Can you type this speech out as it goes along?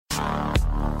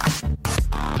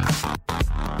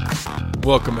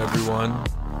Welcome, everyone.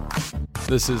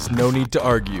 This is No Need to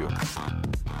Argue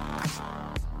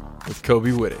with Kobe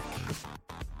Whittick.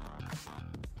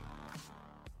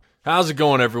 How's it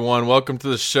going, everyone? Welcome to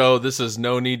the show. This is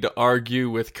No Need to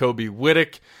Argue with Kobe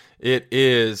Whittick. It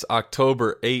is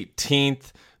October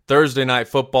 18th. Thursday Night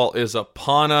Football is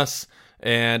upon us,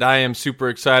 and I am super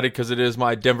excited because it is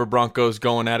my Denver Broncos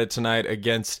going at it tonight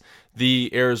against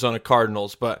the Arizona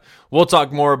Cardinals. But we'll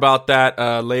talk more about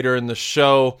that later in the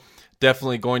show.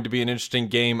 Definitely going to be an interesting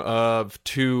game of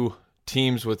two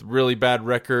teams with really bad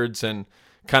records and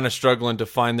kind of struggling to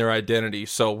find their identity.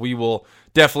 So we will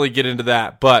definitely get into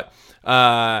that. But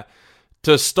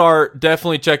to start,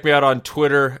 definitely check me out on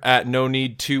Twitter at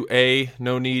NoNeed2A,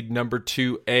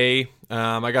 NoNeed2A.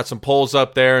 I got some polls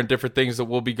up there and different things that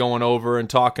we'll be going over and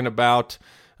talking about.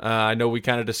 I know we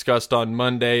kind of discussed on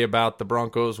Monday about the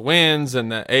Broncos wins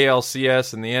and the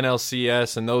ALCS and the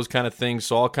NLCS and those kind of things.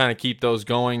 So I'll kind of keep those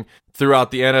going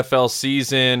throughout the NFL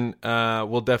season.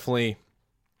 We'll definitely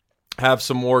have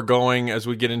some more going as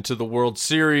we get into the World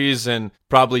Series and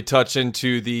probably touch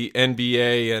into the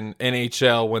NBA and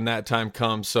NHL when that time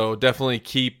comes. So definitely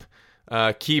keep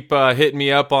hitting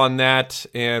me up on that,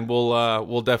 and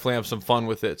we'll definitely have some fun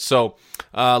with it. So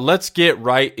let's get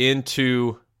right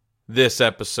into this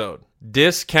episode.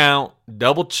 Discount,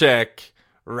 double check,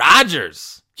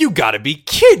 Rodgers. You gotta be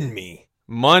kidding me.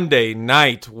 Monday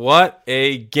night, what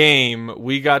a game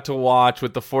we got to watch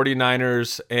with the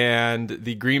 49ers and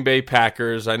the Green Bay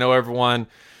Packers. I know everyone,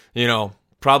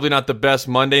 probably not the best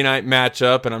Monday night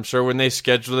matchup, and I'm sure when they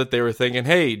scheduled it, they were thinking,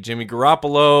 hey, Jimmy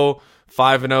Garoppolo,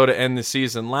 5-0 to end the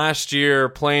season last year,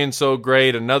 playing so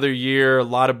great, another year, a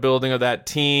lot of building of that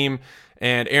team,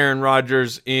 and Aaron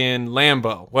Rodgers in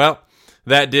Lambeau. Well,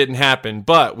 that didn't happen,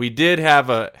 but we did have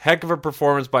a heck of a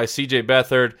performance by C.J.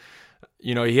 Beathard.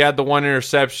 He had the one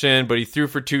interception, but he threw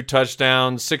for 2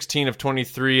 touchdowns, 16 of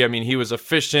 23. I mean, he was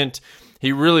efficient.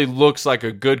 He really looks like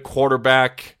a good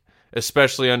quarterback,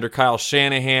 especially under Kyle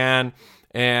Shanahan.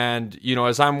 And,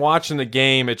 as I'm watching the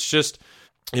game, it's just,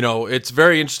 it's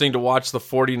very interesting to watch the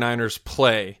 49ers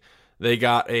play. They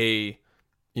got a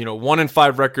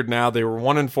 1-5 record now. They were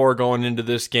 1-4 going into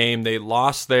this game. They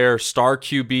lost their star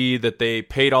QB that they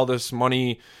paid all this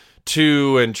money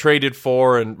to and traded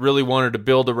for and really wanted to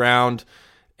build around.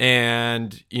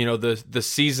 And, the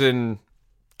season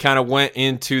kind of went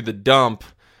into the dump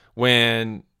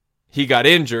when he got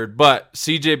injured. But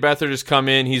CJ Beathard has come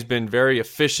in. He's been very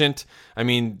efficient. I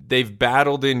mean, they've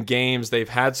battled in games. They've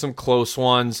had some close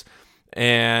ones.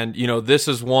 And, this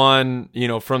is one,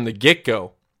 from the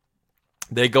get-go.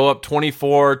 They go up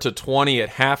 24-20 at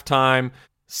halftime.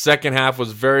 Second half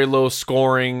was very low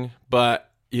scoring, but,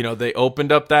 they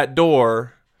opened up that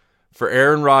door for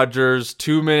Aaron Rodgers,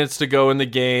 2 minutes to go in the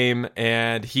game,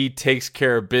 and he takes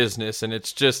care of business. And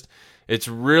it's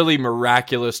really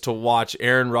miraculous to watch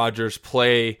Aaron Rodgers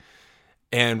play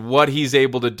and what he's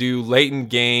able to do late in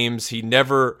games. He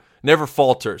never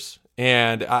falters.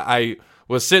 And I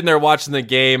was sitting there watching the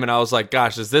game, and I was like,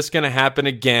 gosh, is this going to happen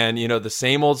again? The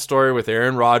same old story with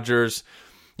Aaron Rodgers,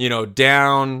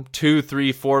 down 2,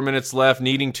 3, 4 minutes left,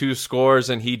 needing 2 scores,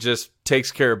 and he just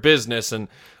takes care of business. And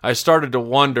I started to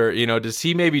wonder, does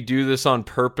he maybe do this on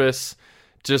purpose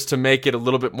just to make it a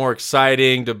little bit more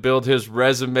exciting, to build his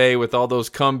resume with all those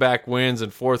comeback wins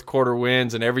and fourth quarter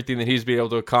wins and everything that he's been able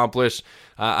to accomplish?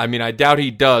 I doubt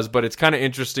he does, but it's kind of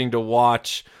interesting to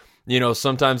watch.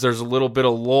 Sometimes there's a little bit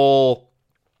of lull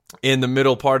in the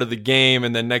middle part of the game,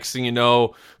 and then next thing you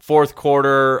know, fourth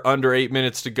quarter, under 8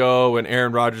 minutes to go, and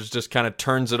Aaron Rodgers just kind of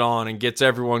turns it on and gets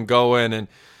everyone going, and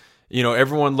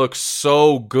everyone looks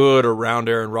so good around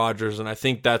Aaron Rodgers, and I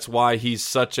think that's why he's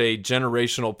such a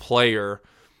generational player,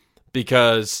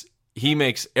 because he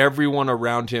makes everyone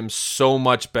around him so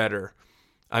much better.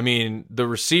 I mean, the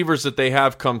receivers that they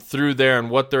have come through there and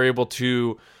what they're able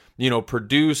to,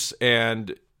 produce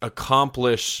and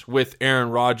accomplish with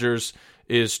Aaron Rodgers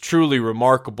is truly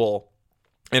remarkable,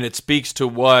 and it speaks to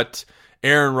what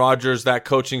Aaron Rodgers, that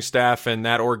coaching staff, and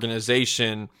that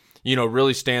organization,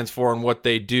 really stands for and what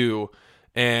they do.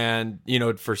 And,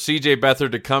 for CJ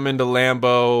Beathard to come into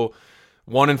Lambeau,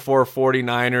 1-4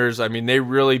 49ers, I mean, they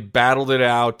really battled it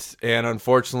out, and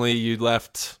unfortunately, you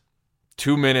left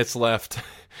 2 minutes left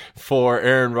for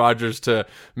Aaron Rodgers to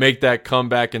make that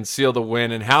comeback and seal the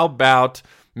win. And how about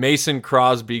Mason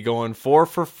Crosby going 4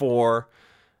 for 4,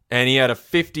 and he had a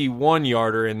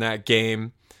 51-yarder in that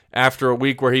game after a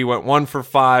week where he went 1 for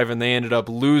 5, and they ended up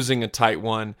losing a tight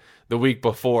one the week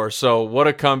before. So what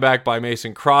a comeback by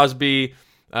Mason Crosby.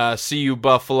 See you,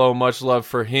 Buffalo. Much love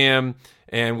for him.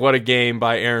 And what a game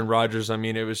by Aaron Rodgers. I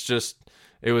mean, it was just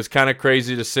it was kind of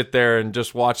crazy to sit there and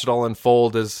just watch it all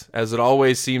unfold as it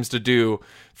always seems to do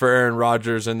for Aaron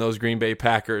Rodgers and those Green Bay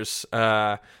Packers.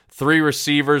 3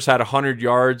 receivers had 100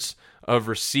 yards of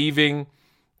receiving,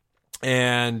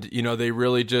 and they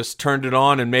really just turned it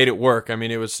on and made it work. I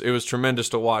mean, it was tremendous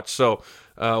to watch. So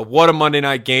what a Monday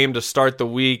night game to start the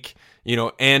week,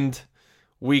 end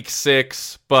week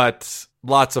 6, but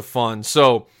lots of fun.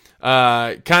 So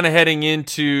kind of heading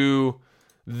into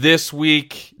this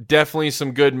week, definitely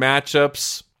some good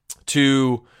matchups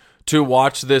to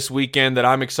watch this weekend that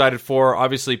I'm excited for.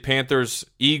 Obviously,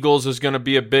 Panthers-Eagles is going to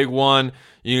be a big one.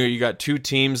 You got 2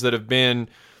 teams that have been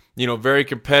very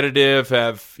competitive,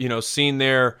 have, seen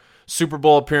their Super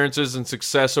Bowl appearances and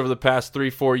success over the past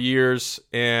 3-4 years,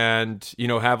 and,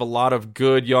 have a lot of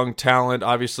good young talent.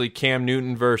 Obviously, Cam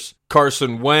Newton versus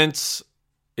Carson Wentz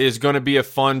is going to be a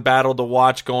fun battle to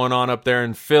watch going on up there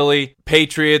in Philly.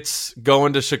 Patriots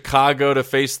going to Chicago to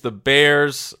face the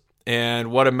Bears, and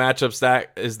what a matchup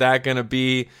is that going to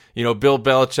be? Bill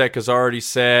Belichick has already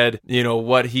said,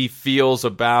 what he feels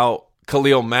about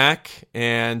Khalil Mack,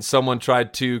 and someone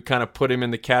tried to kind of put him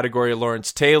in the category of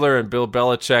Lawrence Taylor, and Bill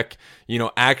Belichick,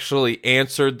 actually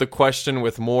answered the question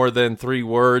with more than 3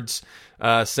 words,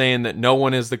 saying that no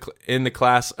one is in the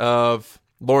class of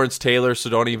Lawrence Taylor, so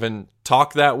don't even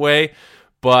talk that way.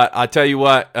 But I tell you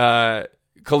what,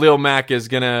 Khalil Mack is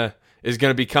gonna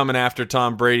be coming after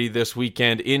Tom Brady this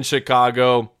weekend in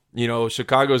Chicago.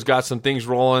 Chicago's got some things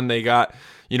rolling. They got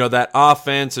that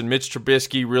offense and Mitch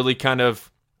Trubisky really kind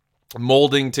of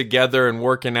molding together and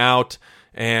working out.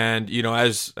 And,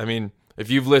 if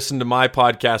you've listened to my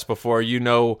podcast before,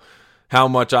 how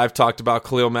much I've talked about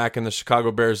Khalil Mack and the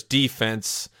Chicago Bears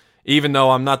defense. Even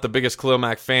though I'm not the biggest Khalil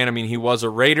Mack fan, he was a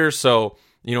Raider, so,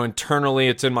 internally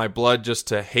it's in my blood just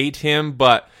to hate him,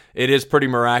 but it is pretty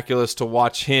miraculous to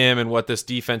watch him and what this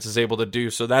defense is able to do.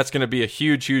 So that's going to be a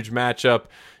huge, huge matchup.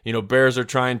 Bears are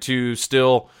trying to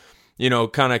still,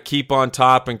 kind of keep on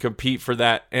top and compete for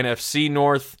that NFC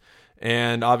North.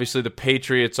 And obviously the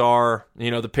Patriots are,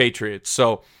 the Patriots.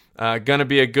 So going to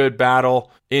be a good battle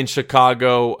in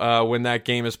Chicago when that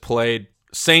game is played.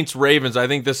 Saints-Ravens, I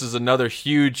think this is another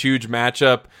huge, huge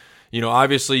matchup.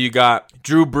 Obviously you got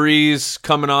Drew Brees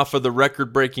coming off of the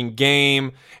record-breaking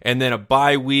game and then a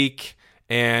bye week.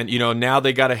 And, now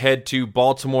they got to head to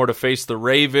Baltimore to face the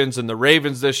Ravens. And the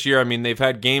Ravens this year, they've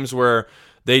had games where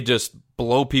they just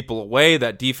blow people away.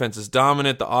 That defense is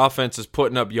dominant. The offense is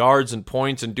putting up yards and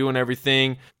points and doing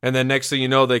everything. And then next thing you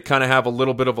know, they kind of have a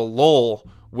little bit of a lull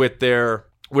with their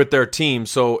team.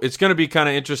 So it's going to be kind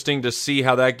of interesting to see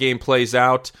how that game plays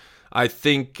out. I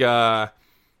think,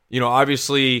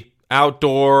 obviously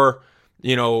outdoor,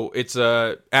 it's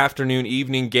a afternoon,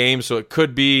 evening game. So it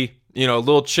could be, a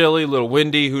little chilly, a little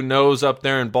windy. Who knows up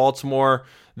there in Baltimore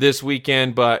this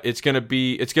weekend, but it's going to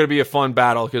be a fun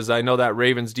battle because I know that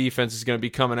Ravens defense is going to be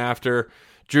coming after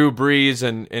Drew Brees,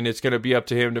 and it's going to be up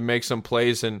to him to make some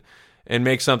plays and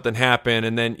make something happen.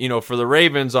 And then, for the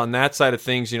Ravens on that side of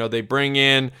things, they bring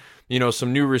in,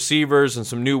 some new receivers and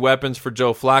some new weapons for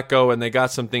Joe Flacco, and they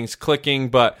got some things clicking,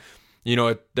 but,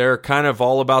 they're kind of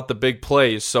all about the big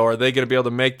plays. So are they going to be able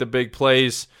to make the big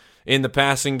plays in the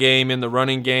passing game, in the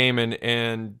running game,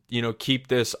 and keep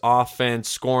this offense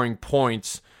scoring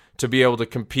points to be able to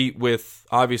compete with,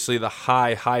 obviously, the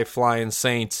high-flying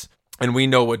Saints. And we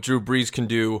know what Drew Brees can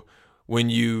do when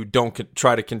you don't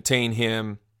try to contain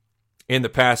him in the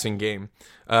passing game.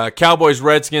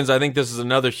 Cowboys-Redskins, I think this is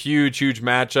another huge, huge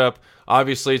matchup.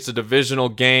 Obviously, it's a divisional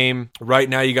game. Right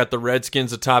now, you got the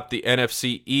Redskins atop the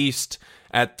NFC East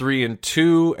at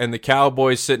 3-2, and the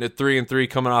Cowboys sitting at 3-3,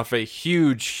 coming off a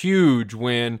huge, huge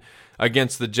win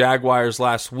against the Jaguars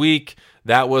last week.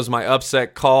 That was my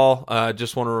upset call.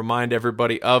 Just want to remind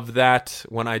everybody of that.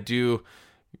 When I do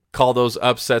call those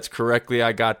upsets correctly,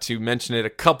 I got to mention it a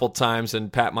couple times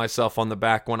and pat myself on the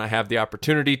back when I have the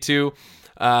opportunity to.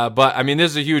 But,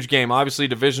 this is a huge game. Obviously,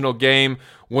 divisional game.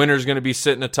 Winner's going to be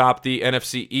sitting atop the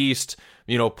NFC East.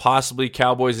 Possibly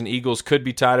Cowboys and Eagles could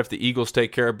be tied if the Eagles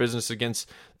take care of business against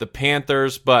the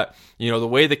Panthers. But, the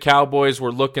way the Cowboys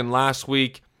were looking last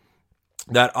week,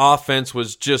 that offense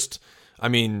was just,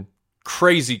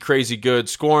 crazy, crazy good.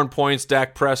 Scoring points,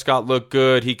 Dak Prescott looked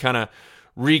good. He kind of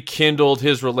rekindled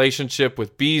his relationship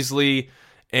with Beasley.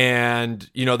 And,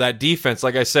 that defense,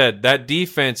 like I said, that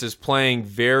defense is playing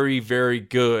very, very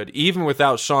good. Even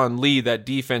without Sean Lee, that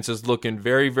defense is looking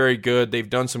very, very good. They've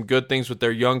done some good things with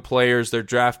their young players, their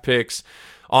draft picks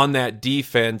on that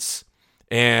defense.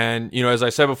 And, as I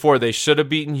said before, they should have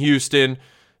beaten Houston.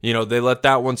 They let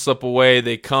that one slip away.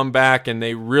 They come back and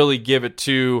they really give it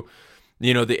to,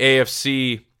 the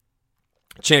AFC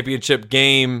championship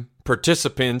game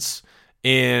participants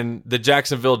in the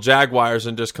Jacksonville Jaguars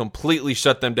and just completely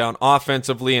shut them down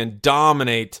offensively and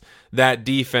dominate that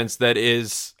defense that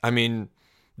is,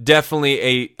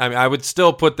 definitely I would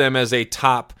still put them as a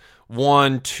top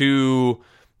 1, 2,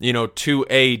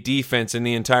 2A defense in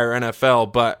the entire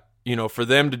NFL. But, for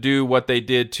them to do what they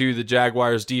did to the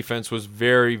Jaguars defense was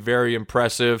very, very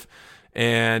impressive.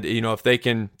 And, if they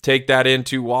can take that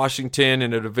into Washington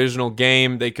in a divisional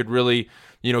game, they could really,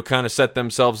 kind of set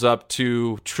themselves up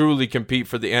to truly compete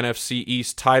for the NFC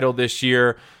East title this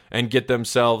year and get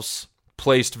themselves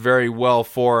placed very well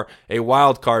for a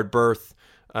wild card berth,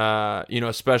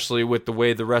 especially with the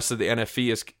way the rest of the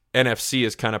NFC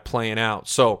is kind of playing out.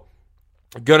 So,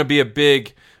 going to be a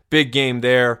big, big game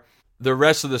there. The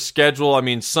rest of the schedule,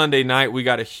 Sunday night, we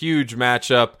got a huge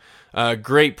matchup,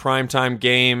 great primetime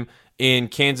game in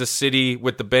Kansas City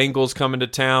with the Bengals coming to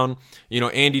town.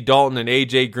 Andy Dalton and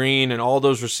A.J. Green and all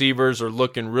those receivers are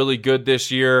looking really good this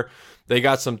year. They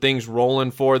got some things rolling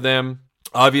for them.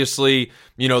 Obviously,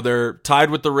 they're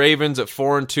tied with the Ravens at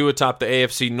 4-2 atop the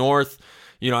AFC North.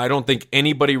 I don't think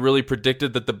anybody really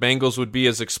predicted that the Bengals would be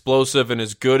as explosive and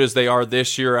as good as they are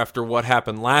this year after what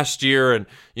happened last year. And,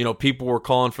 people were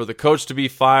calling for the coach to be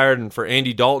fired and for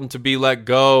Andy Dalton to be let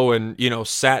go and,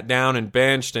 sat down and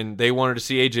benched, and they wanted to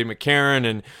see A.J. McCarron.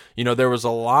 And, there was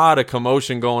a lot of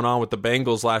commotion going on with the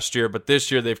Bengals last year, but this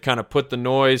year they've kind of put the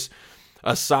noise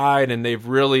aside and they've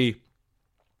really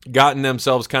gotten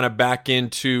themselves kind of back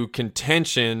into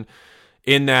contention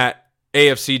in that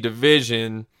AFC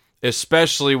division,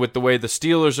 especially with the way the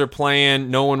Steelers are playing.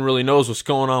 No one really knows what's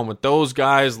going on with those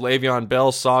guys, Le'Veon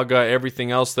Bell saga,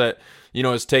 everything else that,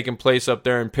 is taking place up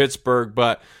there in Pittsburgh.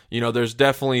 But, there's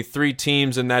definitely 3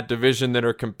 teams in that division that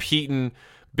are competing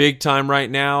big time right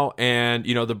now. And,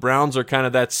 the Browns are kind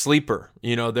of that sleeper.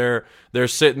 They're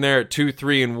sitting there at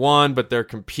 2-3-1, but they're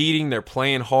competing, they're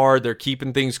playing hard, they're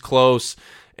keeping things close.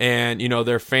 And,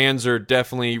 their fans are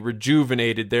definitely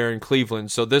rejuvenated there in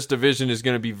Cleveland. So this division is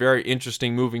going to be very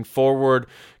interesting moving forward.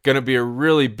 Going to be a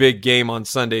really big game on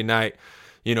Sunday night.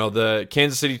 The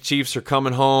Kansas City Chiefs are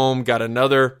coming home, got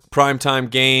another primetime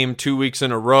game 2 weeks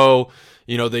in a row.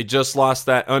 They just lost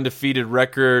that undefeated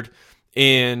record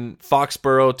in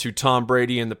Foxborough to Tom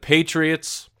Brady and the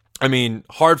Patriots.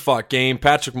 Hard-fought game.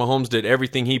 Patrick Mahomes did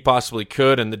everything he possibly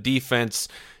could, and the defense,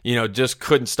 just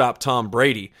couldn't stop Tom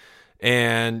Brady.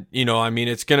 And,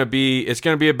 it's going to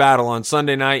be a battle on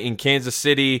Sunday night in Kansas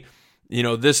City.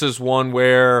 This is one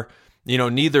where,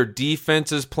 neither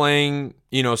defense is playing,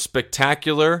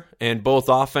 spectacular, and both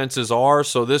offenses are.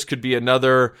 So this could be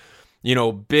another,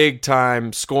 big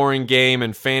time scoring game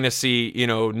and fantasy,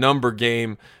 number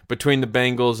game between the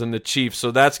Bengals and the Chiefs.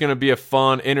 So that's going to be a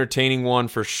fun, entertaining one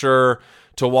for sure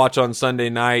to watch on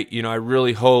Sunday night. I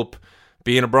really hope,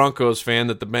 being a Broncos fan,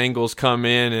 that the Bengals come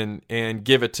in and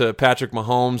give it to Patrick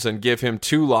Mahomes and give him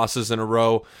 2 losses in a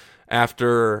row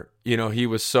after, he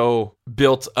was so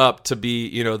built up to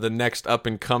be, the next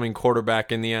up-and-coming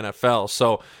quarterback in the NFL.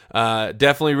 So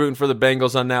definitely rooting for the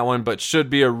Bengals on that one, but should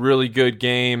be a really good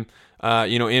game.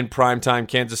 In primetime,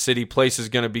 Kansas City, place is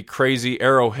going to be crazy.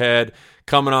 Arrowhead,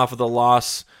 coming off of the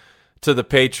loss to the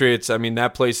Patriots.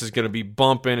 That place is going to be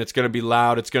bumping. It's going to be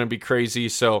loud. It's going to be crazy.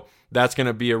 So that's going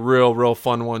to be a real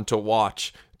fun one to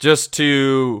watch. Just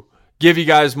to give you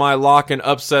guys my lock and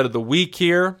upset of the week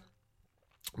here,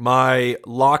 my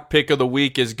lock pick of the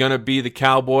week is going to be the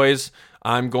Cowboys.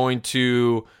 I'm going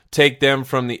to take them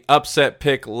from the upset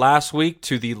pick last week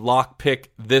to the lock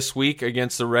pick this week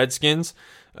against the Redskins.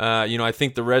 I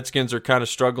think the Redskins are kind of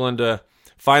struggling to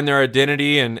find their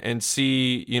identity and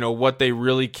see, what they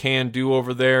really can do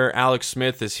over there. Alex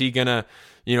Smith, is he going to,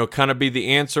 kind of be the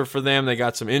answer for them? They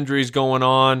got some injuries going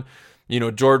on.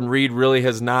 Jordan Reed really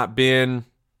has not been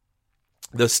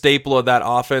the staple of that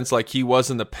offense like he was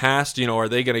in the past. Are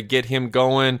they going to get him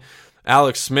going?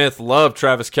 Alex Smith loved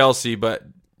Travis Kelce, but,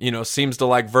 seems to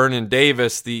like Vernon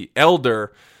Davis, the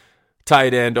elder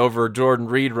tight end, over Jordan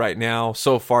Reed right now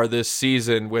so far this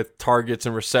season with targets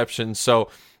and receptions. So,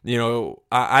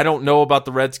 I don't know about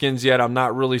the Redskins yet. I'm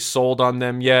not really sold on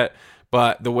them yet.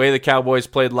 But the way the Cowboys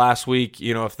played last week,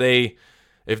 if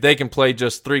they can play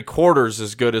just 3/4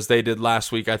 as good as they did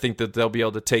last week, I think that they'll be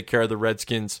able to take care of the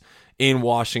Redskins in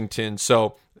Washington.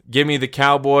 So give me the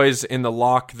Cowboys in the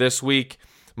lock this week.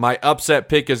 My upset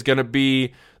pick is going to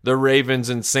be the Ravens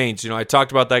and Saints. I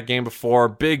talked about that game before.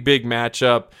 Big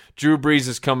matchup. Drew Brees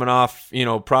is coming off,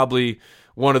 probably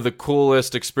one of the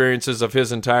coolest experiences of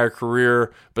his entire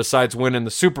career besides winning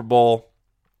the Super Bowl.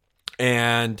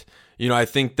 And I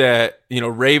think that,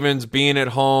 Ravens being at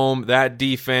home, that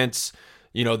defense,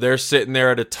 They're sitting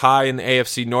there at a tie in the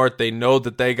AFC North. They know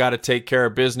that they got to take care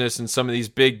of business in some of these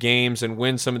big games and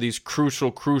win some of these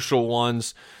crucial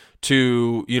ones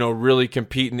to, really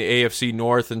compete in the AFC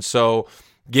North. And so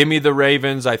give me the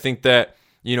Ravens. I think that,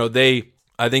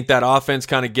 I think that offense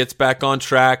kind of gets back on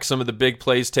track. Some of the big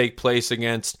plays take place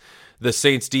against the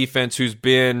Saints defense, who's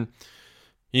been,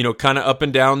 kind of up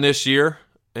and down this year.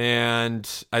 And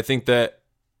I think that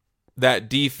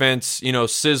defense,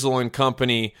 Sizzle and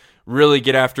company really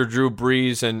get after Drew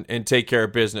Brees and take care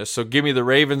of business. So give me the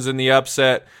Ravens in the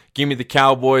upset. Give me the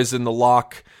Cowboys in the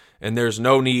lock. And there's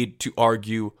no need to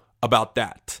argue about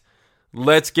that.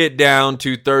 Let's get down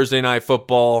to Thursday Night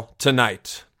Football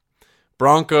tonight.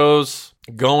 Broncos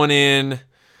going in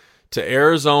to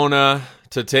Arizona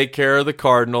to take care of the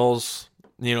Cardinals.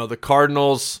 The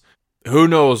Cardinals, who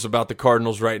knows about the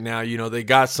Cardinals right now? They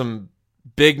got some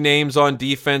big names on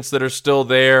defense that are still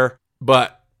there,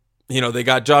 but they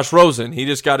got Josh Rosen. He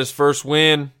just got his first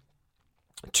win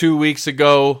 2 weeks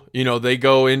ago. They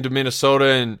go into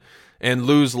Minnesota and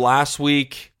lose last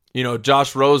week.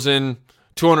 Josh Rosen,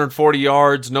 240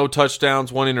 yards, no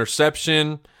touchdowns, 1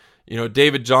 interception.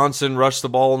 David Johnson rushed the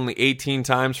ball only 18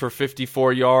 times for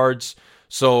 54 yards.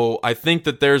 So I think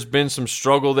that there's been some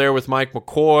struggle there with Mike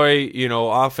McCoy,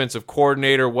 offensive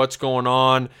coordinator. What's going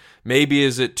on? Maybe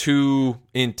is it too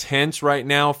intense right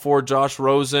now for Josh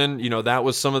Rosen? That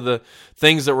was some of the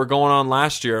things that were going on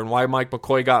last year, and why Mike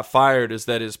McCoy got fired is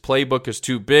that his playbook is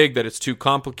too big, that it's too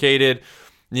complicated.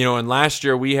 And last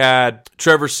year we had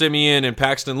Trevor Siemian and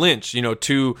Paxton Lynch,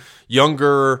 two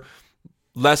younger,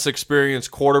 less experienced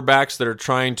quarterbacks that are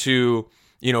trying to,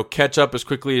 catch up as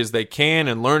quickly as they can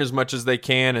and learn as much as they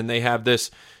can. And they have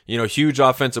this, huge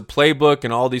offensive playbook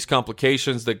and all these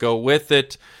complications that go with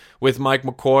it with Mike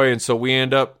McCoy. And so we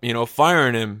end up,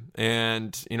 firing him.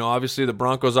 And, obviously the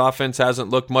Broncos offense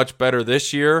hasn't looked much better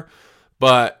this year,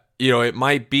 but, it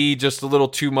might be just a little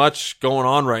too much going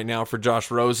on right now for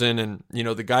Josh Rosen. And,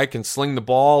 the guy can sling the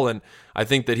ball, and I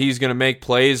think that he's going to make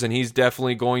plays, and he's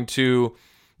definitely going to,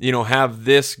 have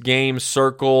this game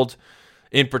circled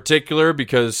in particular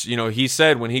because, he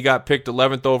said when he got picked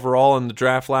 11th overall in the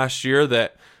draft last year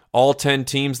that all 10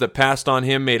 teams that passed on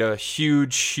him made a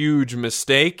huge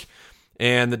mistake.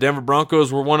 And the Denver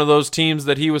Broncos were one of those teams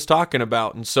that he was talking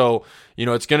about. And so,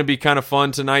 it's going to be kind of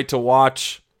fun tonight to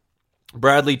watch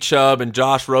Bradley Chubb and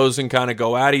Josh Rosen kind of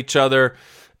go at each other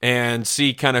and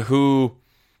see kind of who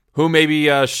maybe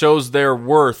shows their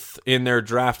worth in their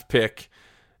draft pick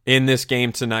in this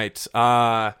game tonight.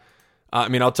 I'll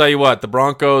tell you what, the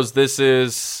Broncos, this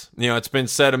is, it's been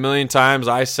said a million times.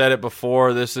 I said it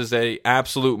before. This is a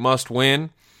absolute must win.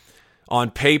 On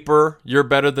paper, you're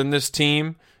better than this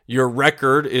team. Your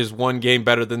record is one game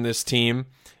better than this team.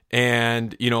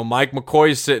 And, Mike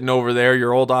McCoy's sitting over there,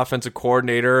 your old offensive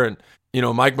coordinator. And,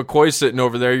 Mike McCoy's sitting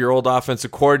over there, your old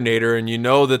offensive coordinator. And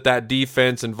that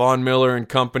defense and Von Miller and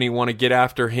company want to get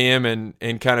after him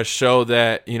and kind of show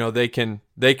that,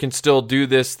 they can still do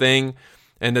this thing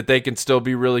and that they can still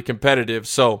be really competitive.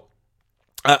 So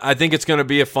I think it's going to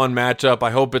be a fun matchup. I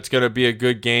hope it's going to be a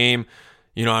good game.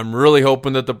 I'm really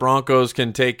hoping that the Broncos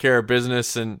can take care of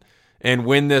business and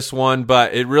win this one,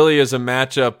 but it really is a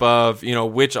matchup of,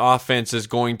 which offense is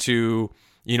going to,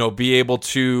 be able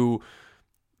to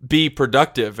be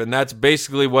productive. And that's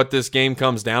basically what this game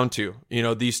comes down to.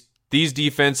 These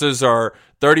defenses are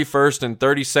 31st and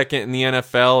 32nd in the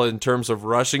NFL in terms of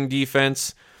rushing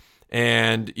defense.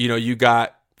 And, you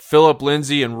got Phillip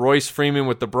Lindsay and Royce Freeman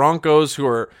with the Broncos, who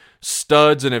are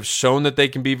studs and have shown that they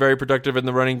can be very productive in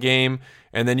the running game.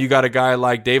 And then you got a guy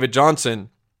like David Johnson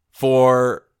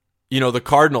for, the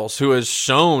Cardinals, who has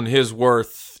shown his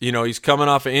worth. He's coming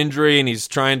off an injury and he's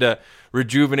trying to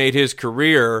rejuvenate his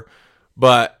career.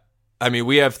 But,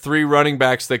 we have 3 running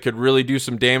backs that could really do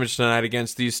some damage tonight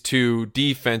against these 2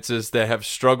 defenses that have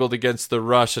struggled against the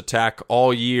rush attack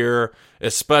all year,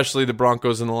 especially the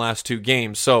Broncos in the last 2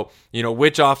 games. So,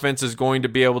 which offense is going to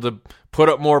be able to put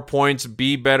up more points,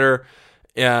 be better,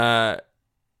 in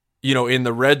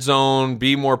the red zone,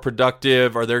 be more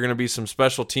productive? Are there going to be some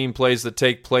special team plays that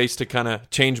take place to kind of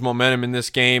change momentum in this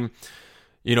game?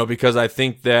 Because I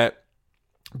think that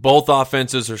both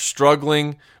offenses are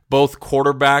struggling. Both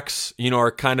quarterbacks,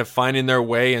 are kind of finding their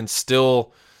way and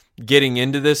still getting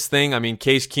into this thing.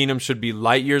 Case Keenum should be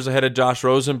light years ahead of Josh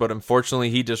Rosen, but unfortunately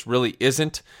he just really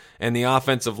isn't. And the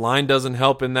offensive line doesn't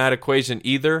help in that equation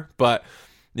either. But,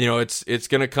 it's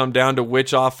going to come down to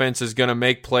which offense is going to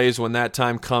make plays when that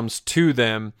time comes to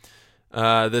them.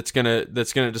 That's going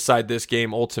to decide this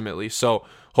game ultimately. So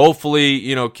hopefully,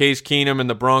 Case Keenum and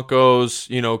the Broncos,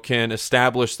 can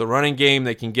establish the running game.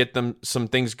 They can get them some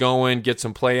things going, get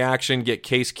some play action, get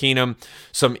Case Keenum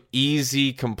some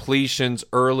easy completions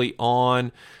early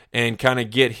on, and kind of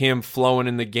get him flowing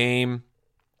in the game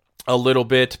a little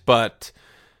bit. But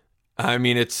I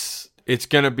mean, it's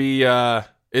gonna be a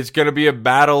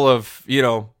battle of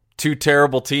two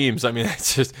terrible teams. I mean,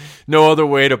 it's just no other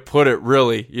way to put it,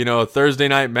 really. Thursday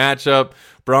night matchup.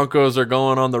 Broncos are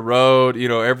going on the road.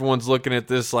 Everyone's looking at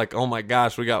this like, oh my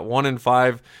gosh, we got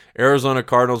 1-5 Arizona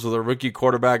Cardinals with a rookie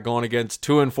quarterback going against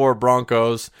 2-4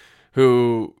 Broncos,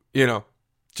 who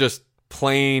just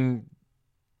plain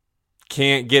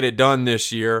can't get it done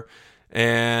this year.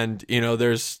 And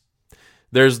there's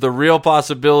the real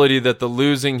possibility that the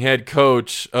losing head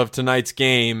coach of tonight's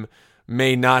game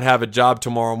may not have a job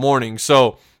tomorrow morning.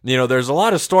 So, there's a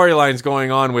lot of storylines going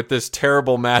on with this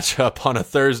terrible matchup on a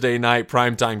Thursday night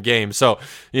primetime game. So,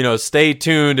 stay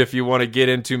tuned if you want to get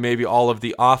into maybe all of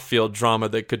the off-field drama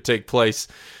that could take place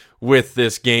with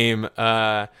this game.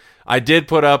 I did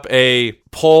put up a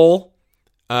poll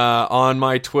on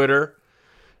my Twitter,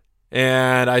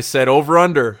 and I said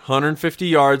over-under 150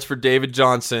 yards for David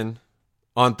Johnson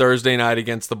on Thursday night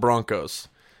against the Broncos.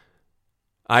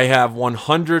 I have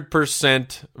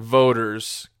 100%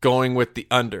 voters going with the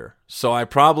under. So I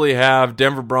probably have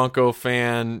Denver Bronco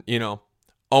fan,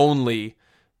 only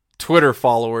Twitter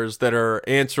followers that are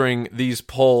answering these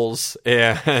polls,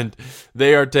 and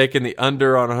they are taking the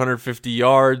under on 150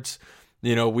 yards.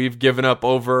 We've given up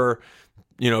over,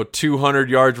 200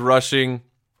 yards rushing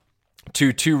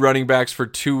to two running backs for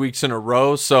 2 weeks in a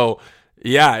row. So,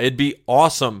 yeah, it'd be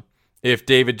awesome if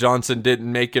David Johnson didn't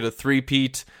make it a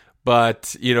three-peat.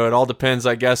 But, it all depends,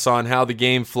 I guess, on how the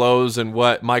game flows and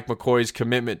what Mike McCoy's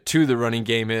commitment to the running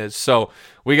game is. So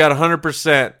we got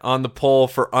 100% on the poll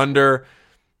for under.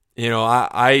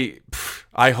 I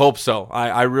hope so.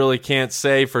 I really can't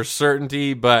say for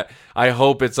certainty, but I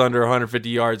hope it's under 150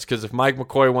 yards, because if Mike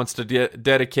McCoy wants to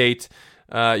dedicate,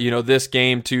 this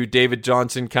game to David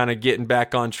Johnson kind of getting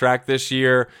back on track this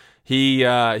year,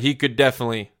 he could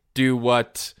definitely do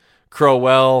what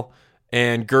Crowell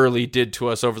and Gurley did to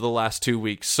us over the last 2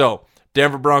 weeks. So,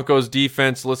 Denver Broncos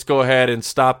defense, let's go ahead and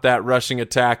stop that rushing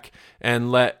attack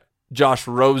and let Josh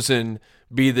Rosen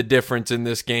be the difference in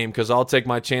this game, because I'll take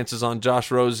my chances on Josh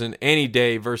Rosen any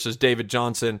day versus David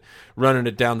Johnson running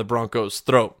it down the Broncos'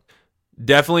 throat.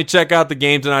 Definitely check out the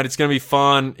game tonight. It's going to be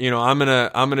fun. I'm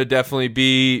gonna definitely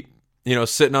be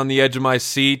sitting on the edge of my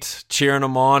seat, cheering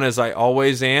them on as I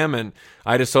always am, and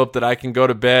I just hope that I can go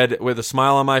to bed with a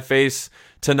smile on my face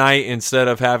tonight instead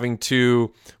of having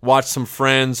to watch some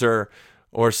Friends or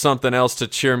something else to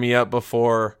cheer me up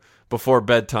before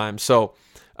bedtime. So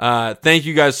thank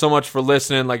you guys so much for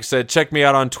listening. Like I said, check me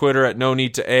out on Twitter at No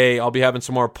Need to A. I'll be having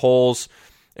some more polls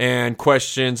and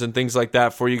questions and things like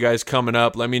that for you guys coming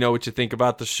up. Let me know what you think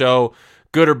about the show.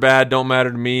 Good or bad, don't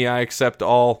matter to me. I accept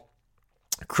all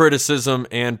criticism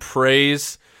and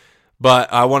praise.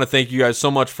 But I want to thank you guys so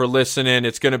much for listening.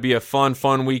 It's going to be a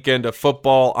fun weekend of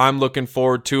football. I'm looking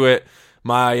forward to it.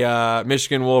 My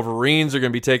Michigan Wolverines are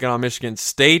going to be taking on Michigan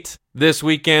State this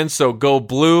weekend. So go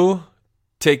blue.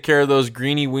 Take care of those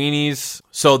greeny weenies.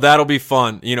 So that'll be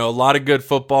fun. A lot of good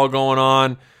football going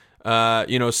on.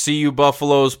 CU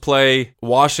Buffaloes play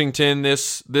Washington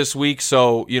this week.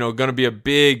 So, going to be a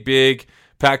big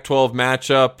Pac-12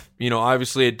 matchup.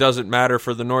 Obviously it doesn't matter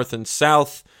for the North and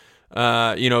South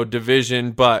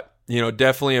division, but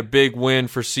definitely a big win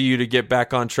for CU to get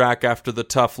back on track after the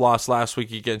tough loss last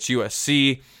week against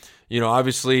USC.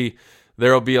 Obviously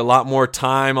there will be a lot more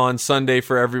time on Sunday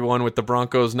for everyone with the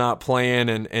Broncos not playing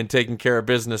and taking care of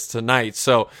business tonight.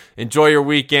 So enjoy your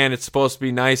weekend. It's supposed to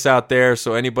be nice out there,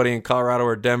 so anybody in Colorado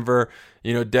or Denver,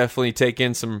 definitely take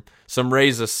in some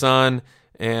rays of sun,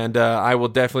 and I will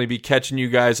definitely be catching you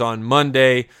guys on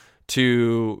Monday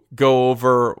to go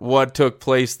over what took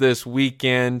place this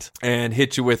weekend and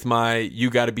hit you with my you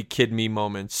gotta be kidding me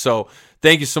moments. So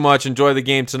thank you so much. Enjoy the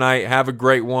game tonight. Have a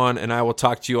great one, and I will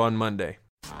talk to you on Monday.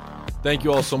 Thank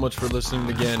you all so much for listening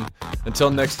again.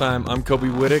 Until next time, I'm Kobe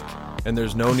Whittick, and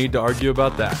there's no need to argue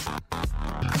about that.